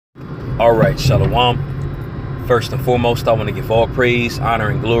All right, Shalom. First and foremost, I want to give all praise, honor,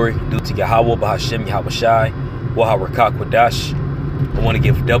 and glory due to Yahweh, Bahashem, Yahweh Shai, Waharakak Wadash. I want to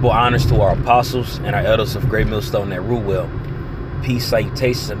give double honors to our apostles and our elders of Great Millstone that rule well. Peace,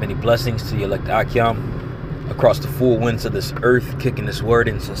 salutations, and many blessings to the elect Akyam across the four winds of this earth, kicking this word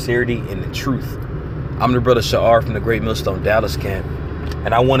in sincerity and in truth. I'm the brother Sha'ar from the Great Millstone Dallas camp,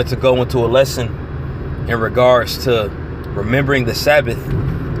 and I wanted to go into a lesson in regards to remembering the Sabbath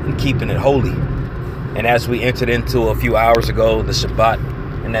and keeping it holy. And as we entered into a few hours ago, the Shabbat,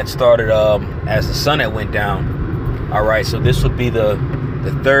 and that started as the sun had went down. All right, so this would be the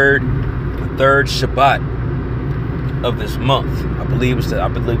third Shabbat of this month. I believe it's the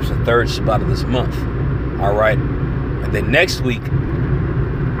third Shabbat of this month. All right, and then next week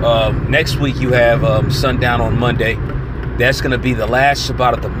you have sundown on Monday. That's going to be the last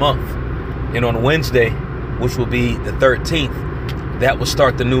Shabbat of the month. And on Wednesday, which will be the 13th, that will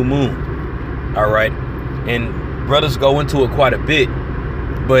start the new moon. All right, and brothers go into it quite a bit,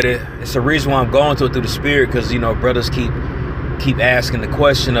 but it's a reason why I'm going to it through the Spirit, because, you know, brothers keep asking the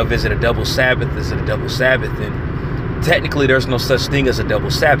question of, is it a double Sabbath? Is it a double Sabbath? And technically, there's no such thing as a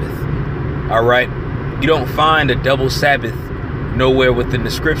double Sabbath. All right, you don't find a double Sabbath nowhere within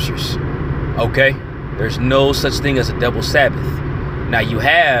the scriptures. Okay, there's no such thing as a double Sabbath. Now you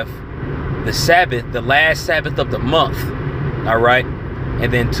have the Sabbath, the last Sabbath of the month. All right,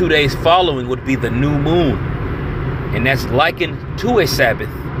 and then 2 days following would be the new moon, and that's likened to a Sabbath,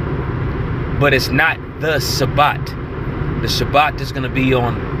 but it's not the Shabbat. The Shabbat is going to be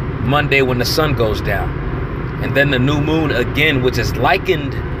on Monday when the sun goes down, and then the new moon again, which is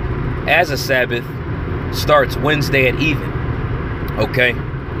likened as a Sabbath, starts Wednesday at even. Okay,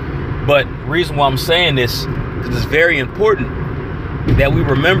 but the reason why I'm saying this, because it's very important that we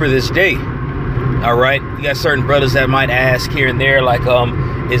remember this day. All right, you got certain brothers that might ask here and there, like,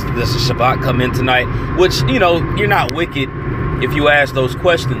 does the Shabbat come in tonight? Which, you know, you're not wicked if you ask those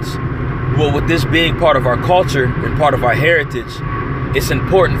questions. Well, with this being part of our culture and part of our heritage, it's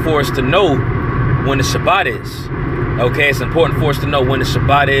important for us to know when the Shabbat is. Okay, it's important for us to know when the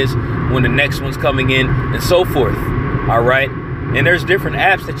Shabbat is, when the next one's coming in, and so forth. All right, and there's different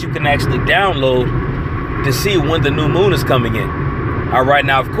apps that you can actually download to see when the new moon is coming in. All right,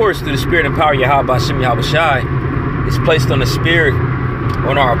 now, of course, through the Spirit and power of Yahweh Hashem Yahweh Shai, it's placed on the Spirit,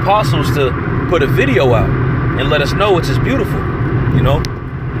 on our apostles, to put a video out and let us know, which is beautiful, you know.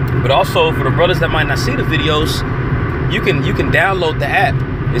 But also for the brothers that might not see the videos, you can download the app.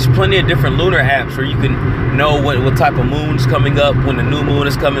 There's plenty of different lunar apps where you can know what type of moon's coming up, when the new moon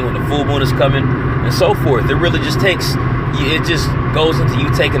is coming, when the full moon is coming, and so forth. It really just goes into you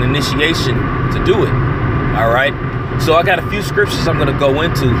taking initiation to do it. All right. So I got a few scriptures I'm going to go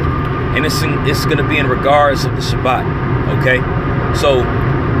into, and it's going to be in regards of the Shabbat. Okay, so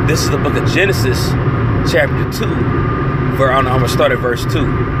this is the book of Genesis, chapter 2. I'm going to start at verse 2.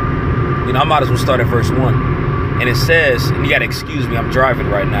 You know, I might as well start at verse 1. And it says, and you got to excuse me, I'm driving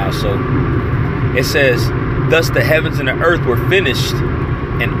right now. So it says, thus the heavens and the earth were finished,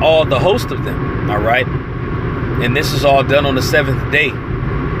 and all the host of them. All right, and this is all done on the seventh day,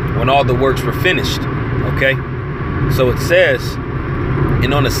 when all the works were finished. Okay. So it says,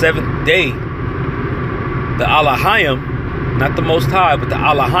 and on the seventh day, the Alahayim, not the Most High, but the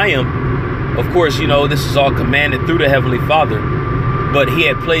Alahayim, of course, you know, this is all commanded through the Heavenly Father, but he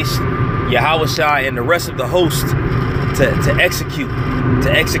had placed Yahweh Shai and the rest of the host to execute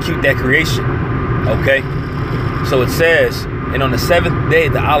that creation. Okay, so it says, and on the seventh day,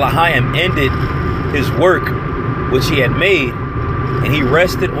 the Alahayim ended his work which he had made, and he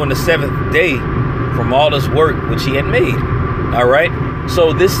rested on the seventh day from all his work which he had made. All right,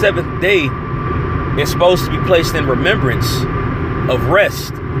 so this seventh day is supposed to be placed in remembrance of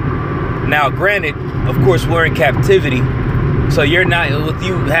rest. Now, granted, of course, we're in captivity, so you're not, with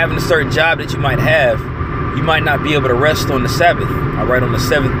you having a certain job that you might have, you might not be able to rest on the Sabbath, all right, on the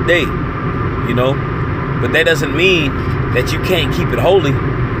seventh day, you know. But that doesn't mean that you can't keep it holy.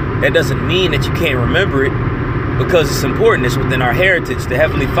 That doesn't mean that you can't remember it, because it's important. It's within our heritage. The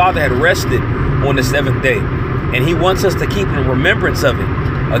Heavenly Father had rested on the seventh day, and he wants us to keep in remembrance of it.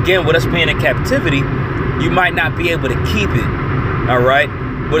 Again, with us being in captivity, you might not be able to keep it, all right,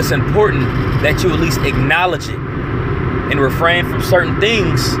 but it's important that you at least acknowledge it and refrain from certain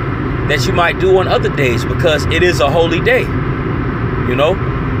things that you might do on other days, because it is a holy day. You know,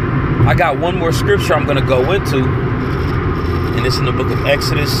 I got one more scripture I'm going to go into, and it's in the book of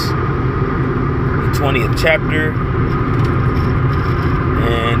Exodus, the 20th chapter,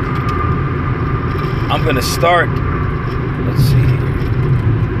 and I'm going to start, let's see here.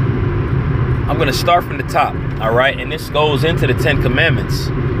 I'm going to start from the top. All right. And this goes into the 10 Commandments.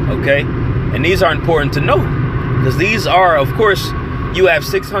 OK. And these are important to know because these are, of course, you have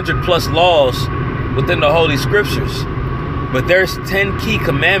 600 plus laws within the Holy Scriptures. But there's 10 key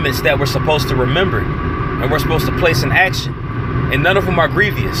commandments that we're supposed to remember and we're supposed to place in action. And none of them are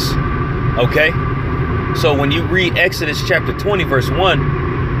grievous. OK. So when you read Exodus chapter 20, verse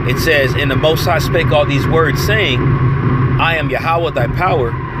 1, it says, "And the Most High spake all these words, saying, I am Yahweh thy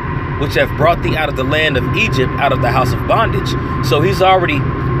power, which have brought thee out of the land of Egypt, out of the house of bondage." So he's already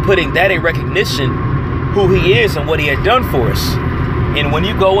putting that in recognition, who he is and what he had done for us. And when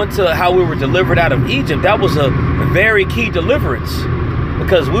you go into how we were delivered out of Egypt, that was a very key deliverance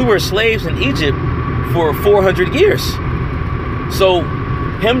because we were slaves in Egypt for 400 years. So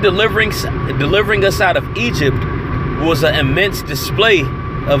him delivering us out of Egypt was an immense display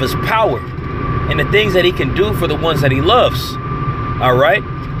of his power and the things that he can do for the ones that he loves. All right.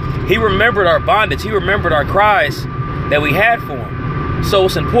 He remembered our bondage. He remembered our cries that we had for him. So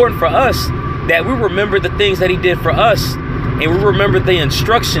it's important for us that we remember the things that he did for us. And we remember the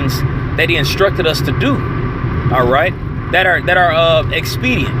instructions that he instructed us to do. All right. That are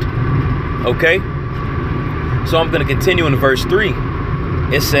expedient. OK. So I'm going to continue in verse 3.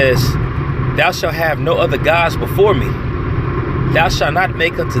 It says, "Thou shalt have no other gods before me. Thou shalt not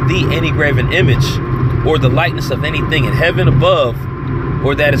make unto thee any graven image, or the likeness of anything in heaven above,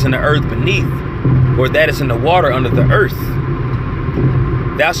 or that is in the earth beneath, or that is in the water under the earth.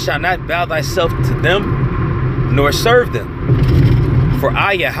 Thou shalt not bow thyself to them, nor serve them. For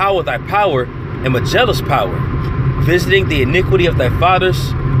I, Yahweh thy power, am a jealous power, visiting the iniquity of thy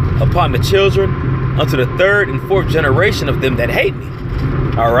fathers upon the children, unto the third and fourth generation of them that hate me."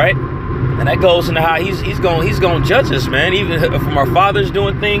 All right. And that goes into how he's going to judge us, man, even from our fathers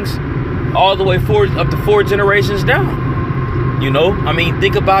doing things all the way forward up to 4 generations down. You know, I mean,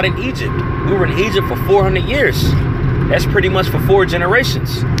 think about in Egypt. We were in Egypt for 400 years. That's pretty much for 4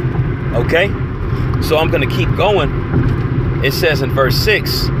 generations. OK, so I'm going to keep going. It says in verse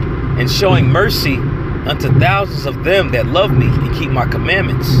 6, "And showing mercy unto thousands of them that love me and keep my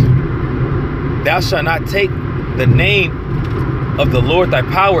commandments. Thou shalt not take the name of the Lord thy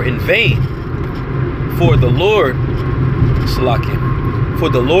power in vain. For the Lord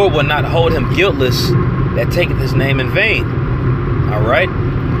will not hold him guiltless that taketh his name in vain." All right.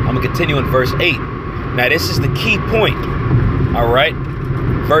 I'm going to continue in verse 8. Now, this is the key point. All right.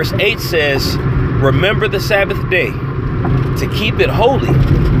 Verse 8 says, "Remember the Sabbath day to keep it holy."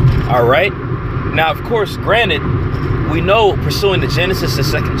 All right. Now, of course, granted, we know pursuing the Genesis, the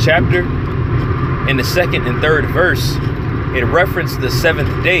 2nd chapter, in the 2nd and 3rd verse, it referenced the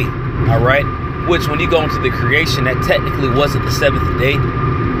 7th day. All right. Which when you go into the creation, that technically wasn't the 7th day,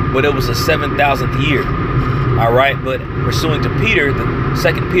 but it was the 7,000th year. All right. But pursuing to Peter, the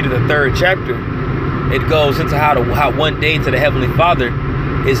 2nd Peter, the 3rd chapter, it goes into how one day to the Heavenly Father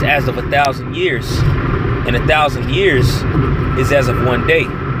is as of 1,000 years, and 1,000 years is as of one day.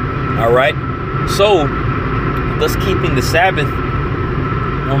 All right. So thus keeping the Sabbath,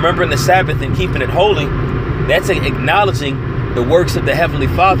 remembering the Sabbath and keeping it holy, that's acknowledging the works of the Heavenly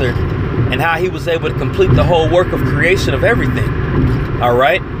Father and how he was able to complete the whole work of creation of everything. All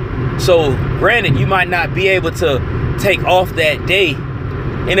right. So granted, you might not be able to take off that day.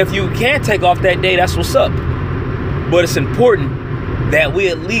 And if you can't take off that day, that's what's up. But it's important that we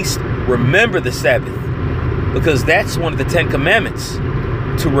at least remember the Sabbath, because that's one of the 10 commandments,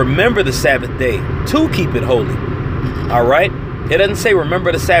 to remember the Sabbath day, to keep it holy. All right. It doesn't say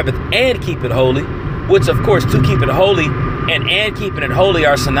remember the Sabbath and keep it holy, which of course to keep it holy and keeping it holy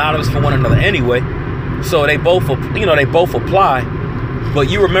are synonymous for one another anyway. So they both, they both apply. But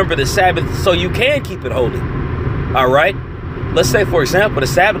you remember the Sabbath so you can keep it holy. All right. Let's say, for example, the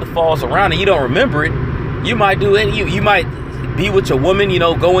Sabbath falls around and you don't remember it. You might do it. You might be with your woman,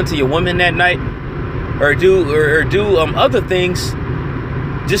 go into your woman that night, or do other things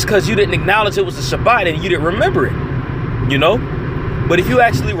just because you didn't acknowledge it was a Shabbat and you didn't remember it. But if you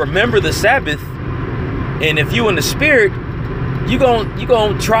actually remember the Sabbath, and if you in the spirit, you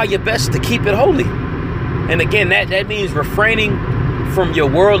gonna try your best to keep it holy. And again, that means refraining from your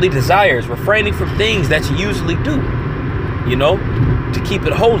worldly desires, refraining from things that you usually do, to keep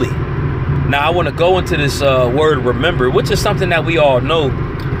it holy. Now I want to go into this word remember, which is something that we all know,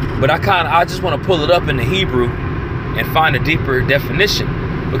 but I just want to pull it up in the Hebrew and find a deeper definition,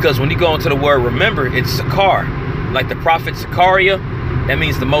 because when you go into the word remember, it's zakar, like the prophet Zechariah. That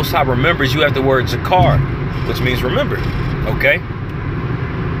means the Most High remembers. You have the word zakar, which means remember. Okay.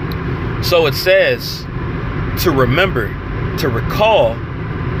 So it says to remember, to recall,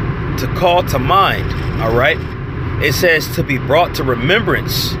 to call to mind. All right. It says to be brought to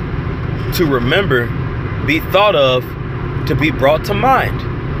remembrance, to remember, be thought of, to be brought to mind,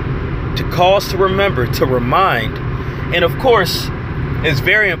 to cause to remember, to remind. And of course, it's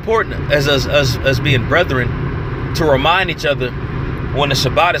very important as being brethren to remind each other when the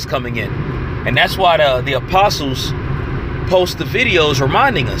Shabbat is coming in. And that's why the apostles post the videos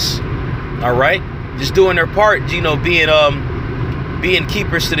reminding us, all right, just doing their part, you know, being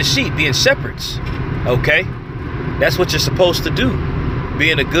keepers to the sheep, being shepherds. Okay, that's what you're supposed to do,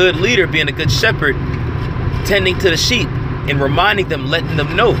 being a good leader, being a good shepherd, tending to the sheep and reminding them, letting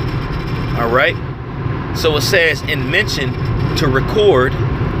them know. All right, so it says in mention, to record,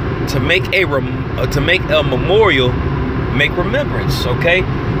 to make a memorial, make remembrance. Okay,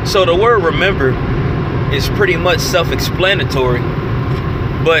 so the word remember is pretty much self-explanatory,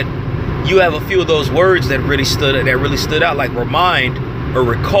 but you have a few of those words that really stood out, like remind or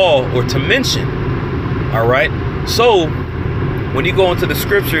recall or to mention. All right, so when you go into the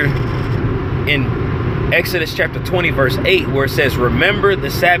scripture in Exodus chapter 20 verse 8, where it says remember the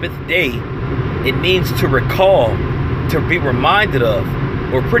Sabbath day, it means to recall, to be reminded of,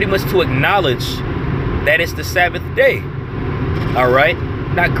 or pretty much to acknowledge that it's the Sabbath day. All right,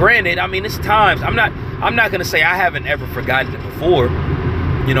 now granted, I mean, it's times, I'm not gonna say I haven't ever forgotten it before.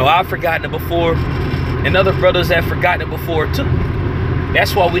 You know, I've forgotten it before, and other brothers have forgotten it before too.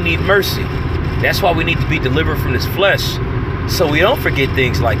 That's why we need mercy. That's why we need to be delivered from this flesh, so we don't forget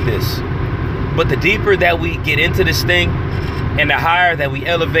things like this. But the deeper that we get into this thing, and the higher that we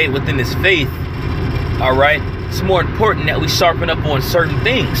elevate within this faith, all right, it's more important that we sharpen up on certain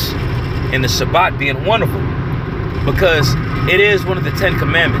things, and the Shabbat being one of them, because it is one of the 10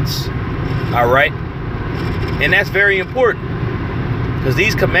 commandments. All right, and that's very important, because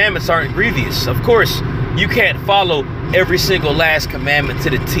these commandments aren't grievous. Of course, you can't follow every single last commandment to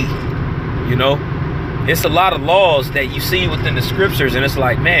the T. You know, it's a lot of laws that you see within the scriptures, and it's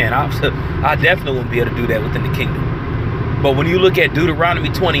like, man, I definitely wouldn't be able to do that within the kingdom. But when you look at Deuteronomy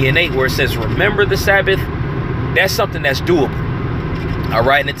 20 and 8, where it says, remember the Sabbath, that's something that's doable. All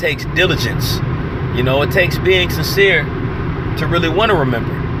right, and it takes diligence. You know, it takes being sincere to really want to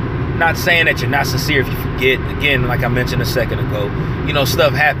remember. Not saying that you're not sincere if you forget. Again, like I mentioned a second ago, you know,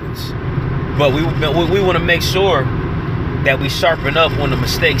 stuff happens. But we want to make sure that we sharpen up on the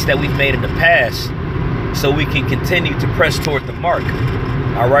mistakes that we've made in the past, so we can continue to press toward the mark.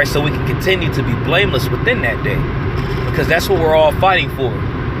 All right, so we can continue to be blameless within that day, because that's what we're all fighting for.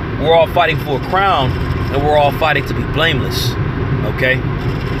 We're all fighting for a crown, and we're all fighting to be blameless. Okay,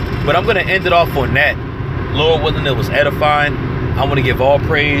 but I'm going to end it off on that. Lord willing, it was edifying. I want to give all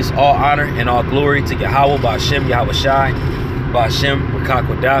praise, all honor, and all glory to Yahweh, Ba'ashem, Yahweh Shai, Ba'ashem, Rakak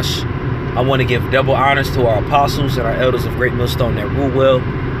Wadash. I want to give double honors to our apostles and our elders of Great Millstone that rule well.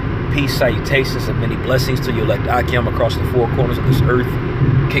 Peace, salutations, and many blessings to your elect Akim across the four corners of this earth,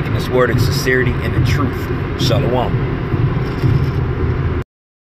 kicking this word in sincerity and in truth. Shalom.